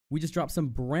We just dropped some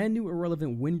brand new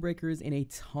irrelevant windbreakers in a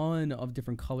ton of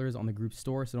different colors on the group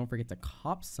store, so don't forget to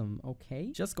cop some,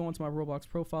 okay? Just go into my Roblox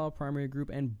profile, primary group,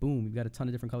 and boom, you've got a ton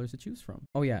of different colors to choose from.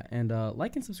 Oh yeah, and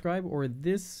like and subscribe or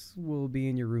this will be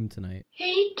in your room tonight.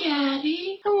 Hey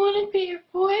Daddy, I want to be your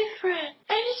boyfriend.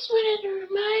 I just wanted to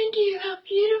remind you how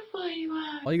beautiful you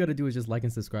are. All you gotta do is just like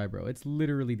and subscribe, bro. It's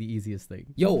literally the easiest thing.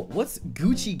 Yo, what's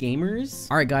Gucci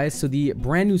gamers? All right, guys, so the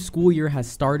brand new school year has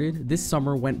started. This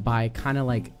summer went by kind of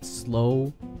like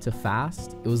slow to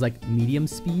fast. It was like medium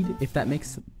speed, if that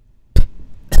makes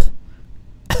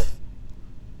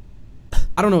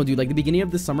I don't know, dude. Like the beginning of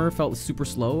the summer felt super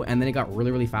slow and then it got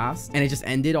really fast and it just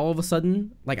ended all of a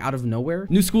sudden, like out of nowhere.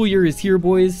 New school year is here,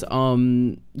 boys.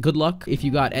 Good luck if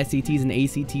you got SATs and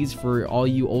ACTs for all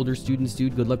you older students,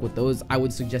 dude. Good luck with those. I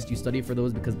would suggest you study for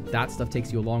those because that stuff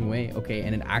takes you a long way, okay?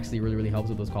 And it actually really helps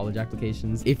with those college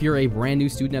applications. If you're a brand new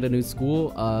student at a new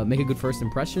school, make a good first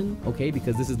impression, okay?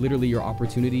 Because this is literally your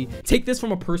opportunity. Take this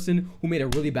from a person who made a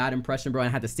really bad impression, bro,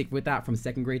 and had to stick with that from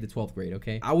 2nd grade to 12th grade,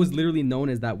 okay? I was literally known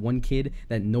as that one kid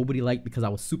that nobody liked because I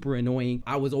was super annoying.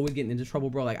 I was always getting into trouble,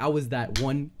 bro. Like I was that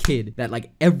one kid that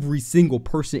like every single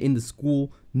person in the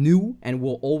school knew and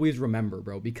will always remember,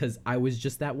 bro, because I was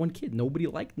just that one kid. Nobody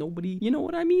liked, nobody, you know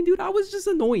what I mean, dude? I was just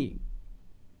annoying.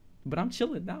 But I'm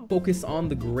chilling now. Focus on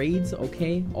the grades,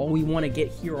 okay? All we want to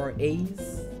get here are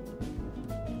A's.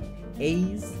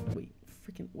 A's. Wait,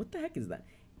 freaking, what the heck is that?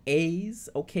 A's,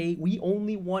 okay? We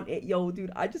only want it. Yo,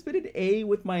 dude, I just put an A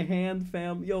with my hand,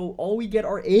 fam. Yo, all we get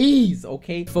are A's,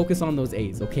 okay? Focus on those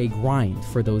A's, okay? Grind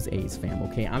for those A's, fam,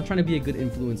 okay? I'm trying to be a good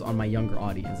influence on my younger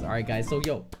audience, all right, guys? So,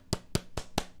 yo,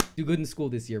 do good in school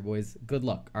this year, boys. Good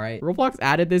luck, all right? Roblox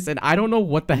added this, and I don't know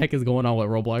what the heck is going on with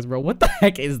Roblox, bro. What the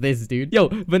heck is this, dude? Yo,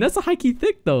 Vanessa high-key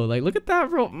thick, though. Like, look at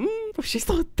that, bro. She's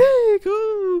so thick.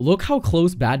 Ooh. Look how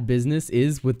close Bad Business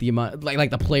is with the amount,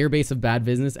 like the player base of Bad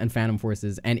Business and Phantom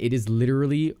Forces, and it is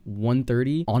literally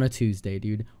 1:30 on a Tuesday,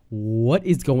 dude. What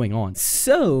is going on?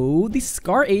 So the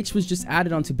Scar H was just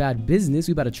added onto Bad Business.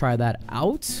 We better try that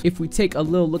out. If we take a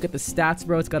little look at the stats,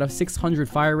 bro, it's got a 600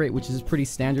 fire rate, which is pretty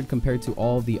standard compared to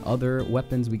all the other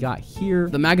weapons we got here.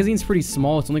 The magazine's pretty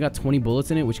small. It's only got 20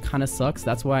 bullets in it, which kind of sucks.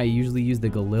 That's why I usually use the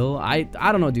Galil. I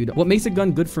don't know, dude. What makes a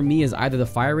gun good for me is either the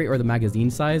fire rate or the magazine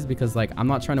size, because like I'm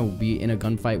not trying to be in a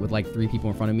gunfight with like 3 people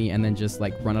in front of me and then just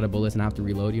like run out of bullets and have to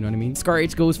reload, you know what I mean? Scar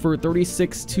H goes for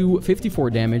 36 to 54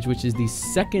 damage, which is the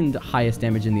second highest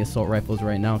damage in the assault rifles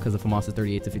right now because the FAMAS is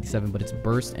 38 to 57, but it's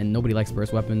burst and nobody likes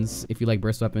burst weapons. If you like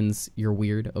burst weapons, you're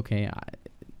weird, okay?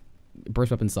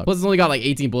 Burst weapons suck. Plus it's only got like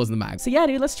 18 bullets in the mag. So yeah,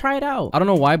 dude, let's try it out. I don't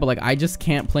know why, but like I just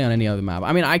can't play on any other map.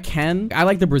 I mean, I can. I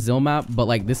like the Brazil map, but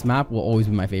like this map will always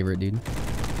be my favorite, dude.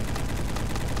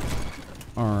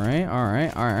 All right.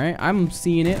 I'm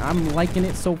seeing it. I'm liking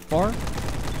it so far.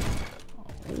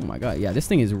 Oh my god, yeah, this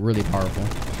thing is really powerful.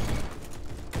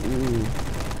 Ooh.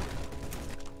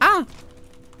 Ah!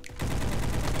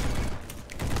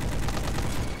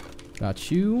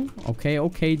 Got you.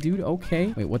 Okay, dude.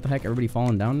 Okay. Wait, what the heck? Everybody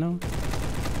falling down now?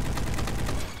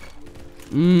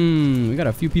 We got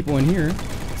a few people in here.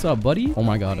 What's up, buddy? Oh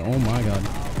my god.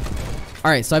 All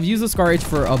right, so I've used the Scar H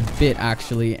for a bit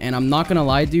actually, and I'm not gonna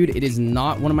lie, dude, it is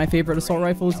not one of my favorite assault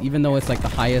rifles, even though it's like the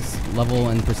highest level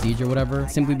and prestige or whatever,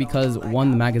 simply because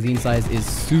one, the magazine size is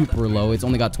super low. It's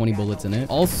only got 20 bullets in it.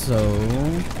 Also,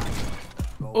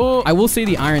 I will say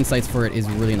the iron sights for it is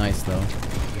really nice though.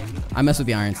 I mess with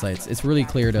the iron sights. It's really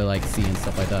clear to like see and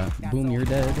stuff like that. Boom, you're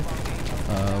dead.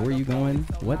 Where are you going?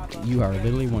 What? You are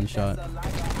literally one shot.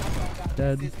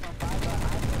 Dead.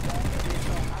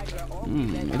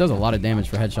 It does a lot of damage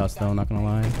for headshots though, not gonna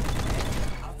lie.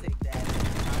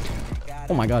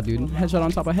 Oh my god, dude. Headshot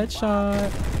on top of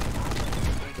headshot.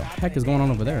 What the heck is going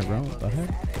on over there, bro? What the heck?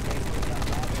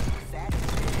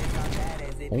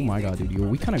 Oh my god, dude.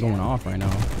 We kind of going off right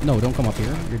now. No, don't come up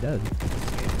here. You're dead.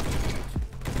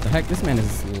 What the heck? This man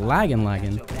is lagging.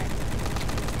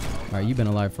 Alright, you've been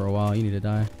alive for a while. You need to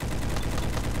die.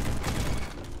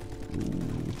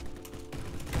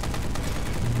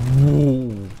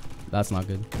 Ooh. That's not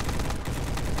good.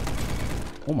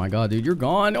 Oh my god, dude, you're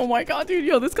gone. Oh my god, dude.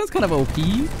 Yo, this guy's kind of OP.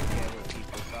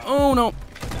 Oh no.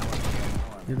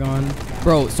 You're gone.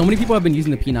 Bro, so many people have been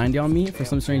using the P90 on me for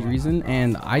some strange reason,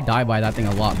 and I die by that thing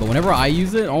a lot. But whenever I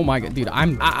use it, oh my god, dude,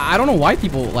 I don't know why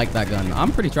people like that gun.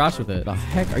 I'm pretty trash with it. The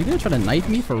heck? Are you gonna try to knife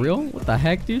me for real? What the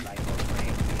heck, dude?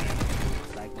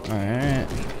 Alright.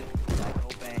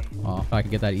 Oh, if I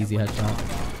could get that easy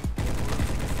headshot.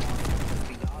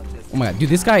 Oh my god, dude,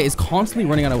 this guy is constantly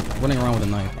running around with a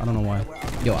knife. I don't know why.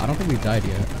 Yo, I don't think we've died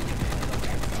yet.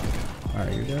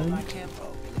 Alright, you're dead.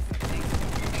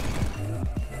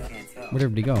 Where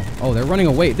did he go? Oh, they're running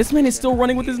away. This man is still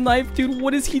running with his knife, dude.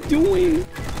 What is he doing?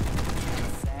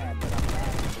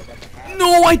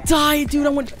 No, I died, dude. I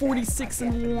went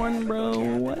 46-1, bro.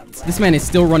 What? This man is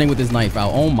still running with his knife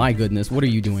out. Oh my goodness. What are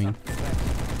you doing?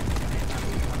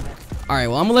 Alright,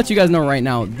 well, I'm gonna let you guys know right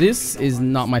now. This is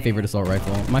not my favorite assault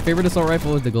rifle. My favorite assault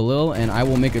rifle is the Galil, and I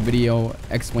will make a video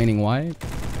explaining why.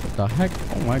 What the heck?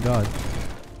 Oh my god.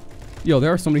 Yo,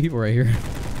 there are so many people right here.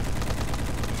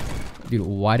 Dude,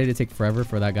 why did it take forever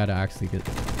for that guy to actually get...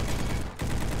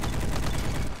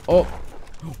 Oh.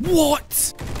 What?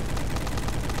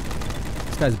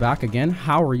 This guy's back again?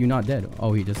 How are you not dead?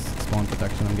 Oh, he just spawned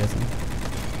protection, I'm guessing.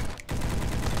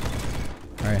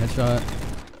 Alright, headshot.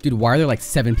 Dude, why are there like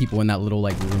 7 people in that little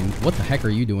like room? What the heck are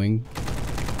you doing?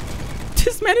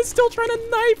 This man is still trying to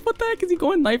knife. What the heck? Is he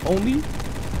going knife only?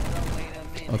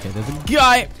 Okay, there's a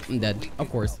guy. I'm dead.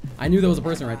 Of course. I knew there was a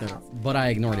person right there, but I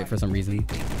ignored it for some reason.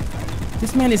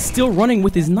 This man is still running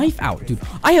with his knife out, dude.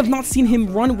 I have not seen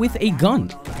him run with a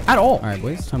gun at all. All right,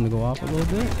 boys, time to go off a little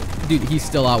bit. Dude, he's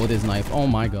still out with his knife. Oh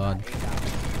my god.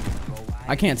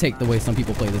 I can't take the way some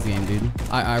people play this game, dude.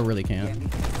 I really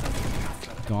can't.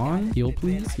 Gone. Heal,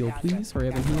 please. Heal, please. Hurry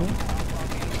up and heal.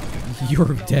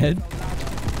 You're dead.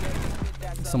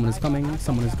 Someone is coming.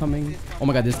 Someone is coming. Oh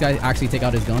my god, this guy actually take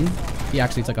out his gun. He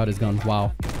actually took out his gun.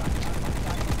 Wow.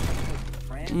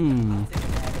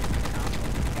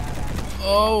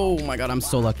 Oh my god, I'm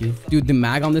so lucky. Dude, the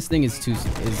mag on this thing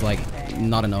is like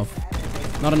not enough.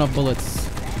 Not enough bullets.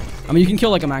 I mean, you can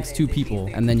kill like a max 2 people,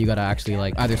 and then you gotta actually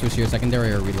like either switch to your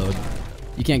secondary or reload.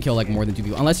 You can't kill like more than 2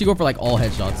 people unless you go for like all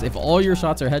headshots. If all your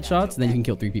shots are headshots, then you can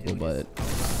kill 3 people, but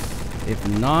if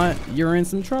not, you're in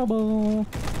some trouble.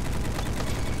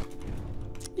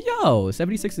 Yo,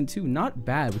 76-2, not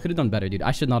bad. We could have done better, dude.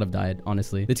 I should not have died,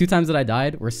 honestly. The 2 times that I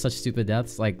died were such stupid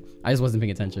deaths. Like, I just wasn't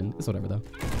paying attention. It's whatever though.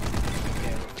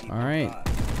 All right.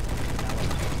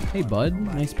 Hey, bud.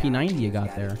 Nice P90 you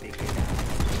got there.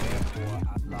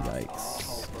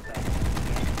 Yikes.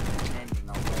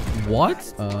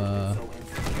 What?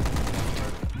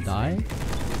 Die?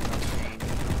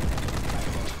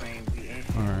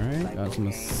 Alright, got some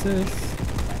assists.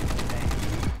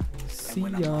 See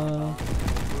ya.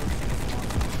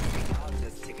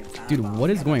 Dude, what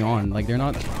is going on? Like, they're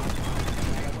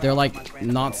like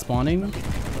not spawning.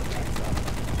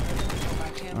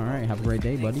 Alright, have a great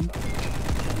day, buddy.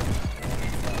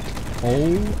 Oh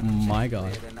my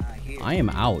god. I am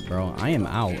out, bro. I am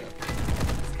out.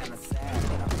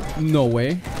 No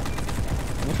way.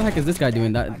 What the heck is this guy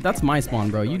doing? That's my spawn,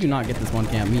 bro. You do not get this one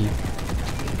camp me.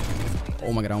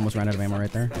 Oh my god, I almost ran out of ammo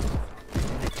right there.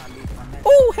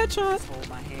 Oh, headshot.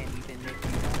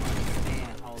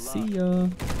 See ya.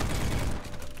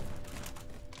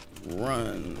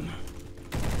 Run.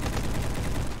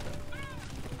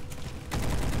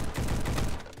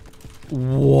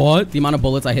 What? The amount of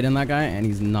bullets I hit in that guy and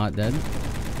he's not dead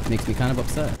makes me kind of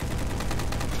upset.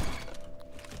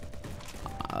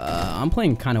 I'm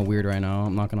playing kind of weird right now,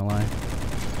 I'm not gonna lie.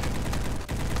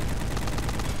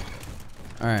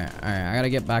 Alright, I gotta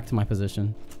get back to my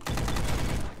position.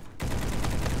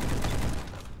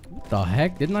 What the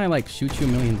heck? Didn't I like shoot you a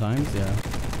million times? Yeah.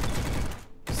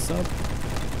 Sup?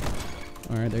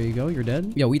 Alright, there you go, you're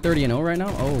dead. Yeah, we 30-0 right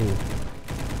now? Oh.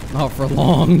 Not for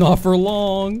long, not for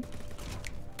long.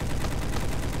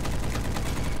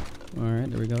 Alright,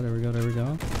 there we go, there we go, there we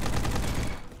go.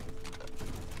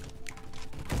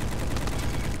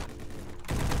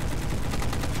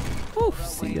 Oh,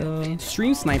 see ya.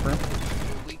 Stream sniper.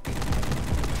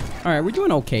 Alright, we're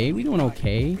doing okay. We're doing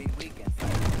okay.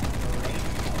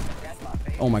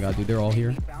 Oh my god, dude, they're all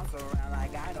here.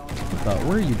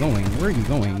 Where are you going? Where are you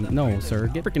going? No, sir.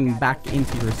 Get freaking back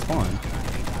into your spawn.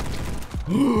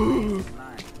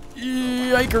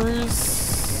 Yikers.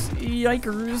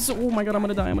 Yikers. Oh my god, I'm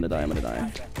gonna die. I'm gonna die. I'm gonna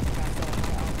die.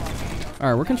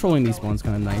 Alright, we're controlling these spawns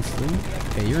kind of nicely.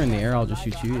 Okay, you're in the air. I'll just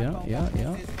shoot you. Yeah, yeah,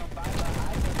 yeah.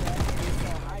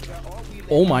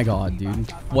 Oh my god, dude.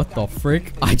 What the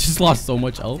frick? I just lost so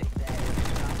much health.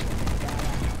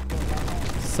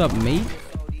 What's up, mate?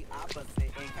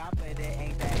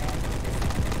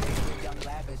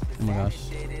 Oh my gosh.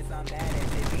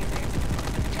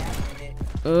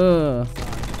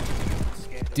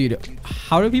 Dude,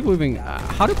 how do people even...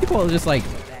 how do people just like...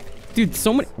 Dude,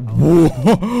 so many...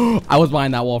 Whoa. I was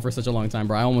behind that wall for such a long time,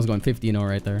 bro. I almost going 50-0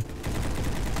 right there.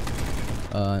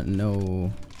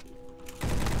 No.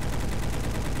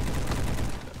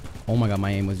 Oh my god,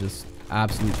 my aim was just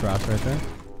absolute trash right there.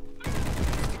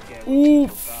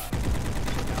 Oof.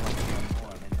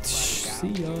 See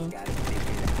ya.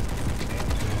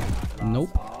 Nope.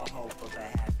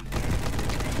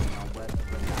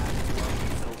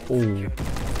 Oh.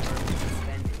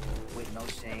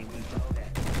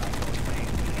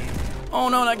 Oh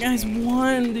no, that guy's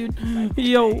won, dude.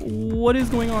 Yo, what is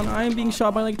going on? I am being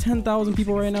shot by like 10,000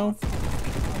 people right now.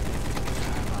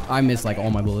 I missed like all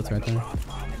my bullets right there.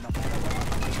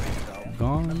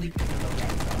 Gone.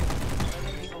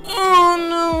 Oh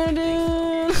no,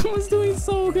 dude. I was doing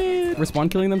so good. We're spawn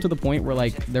killing them to the point where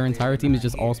like their entire team is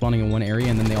just all spawning in one area,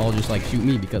 and then they all just like shoot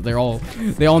me because they all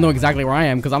know exactly where I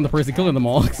am because I'm the person killing them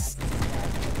all.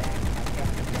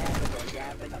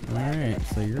 Alright,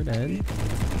 so you're dead.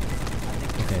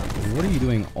 Okay, what are you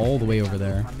doing all the way over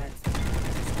there?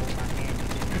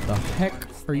 What the heck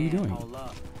are you doing?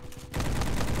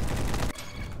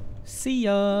 See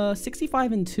ya.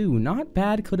 65 and 2. Not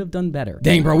bad. Could have done better.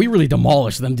 Dang, bro. We really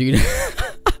demolished them, dude.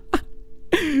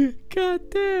 God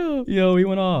damn. Yo, he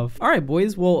went off. All right,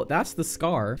 boys. Well, that's the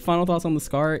Scar. Final thoughts on the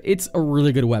Scar. It's a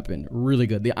really good weapon. Really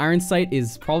good. The iron sight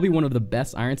is probably one of the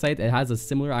best iron sights. It has a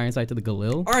similar iron sight to the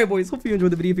Galil. All right, boys. Hope you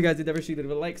enjoyed the video. If you guys did, ever shoot it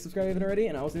a like, subscribe if you haven't already,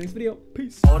 and I'll see you next video.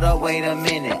 Peace. Hold up, wait a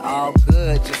minute. All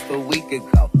good just a week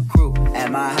ago. Crew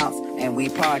at my house, and we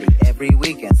party every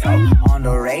weekend. So on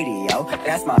the radio,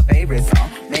 that's my favorite song.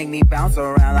 Make me bounce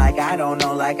around like I don't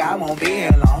know, like I won't be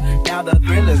here long. Now the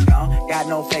thrill is gone. Got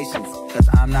no patience, cause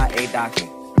I'm not a doctor.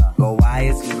 Go, why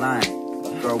is he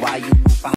lying? Girl, why you move